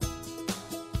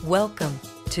Welcome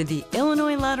to the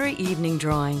Illinois Lottery Evening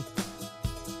Drawing.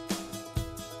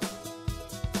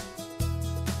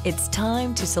 It's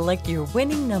time to select your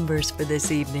winning numbers for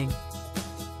this evening.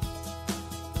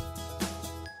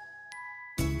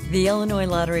 The Illinois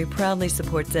Lottery proudly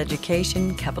supports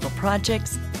education, capital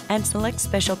projects, and selects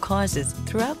special causes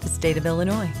throughout the state of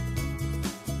Illinois.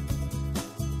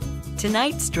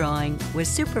 Tonight's drawing was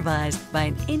supervised by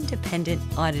an independent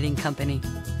auditing company.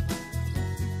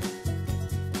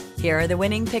 Here are the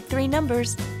winning Pick 3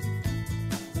 numbers: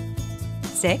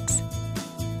 6,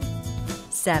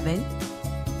 7,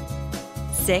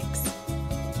 6,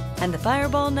 and the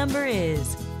fireball number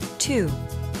is 2.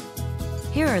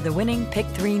 Here are the winning Pick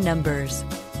 3 numbers: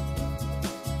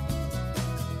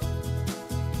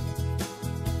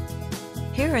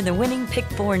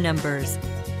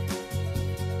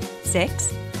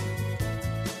 6,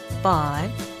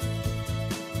 5,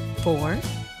 4,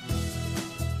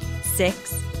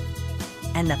 6,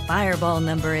 and the fireball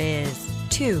number is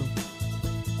 2.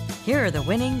 Here are the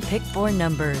winning Pick 4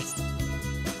 numbers: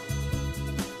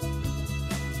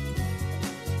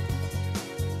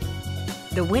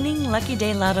 Lucky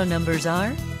Day Lotto numbers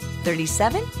are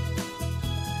 37,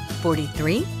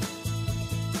 43,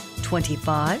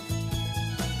 25,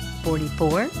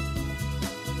 44,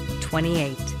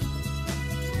 28.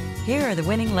 Here are the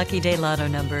winning Lucky Day Lotto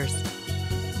numbers: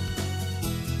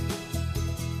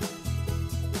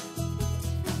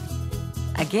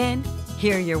 Again,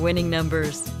 here are your winning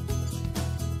numbers: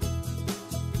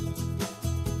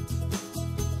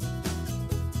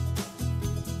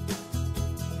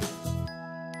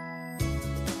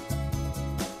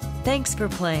 Thanks for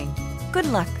playing. Good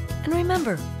luck, and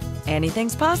remember,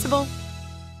 anything's possible.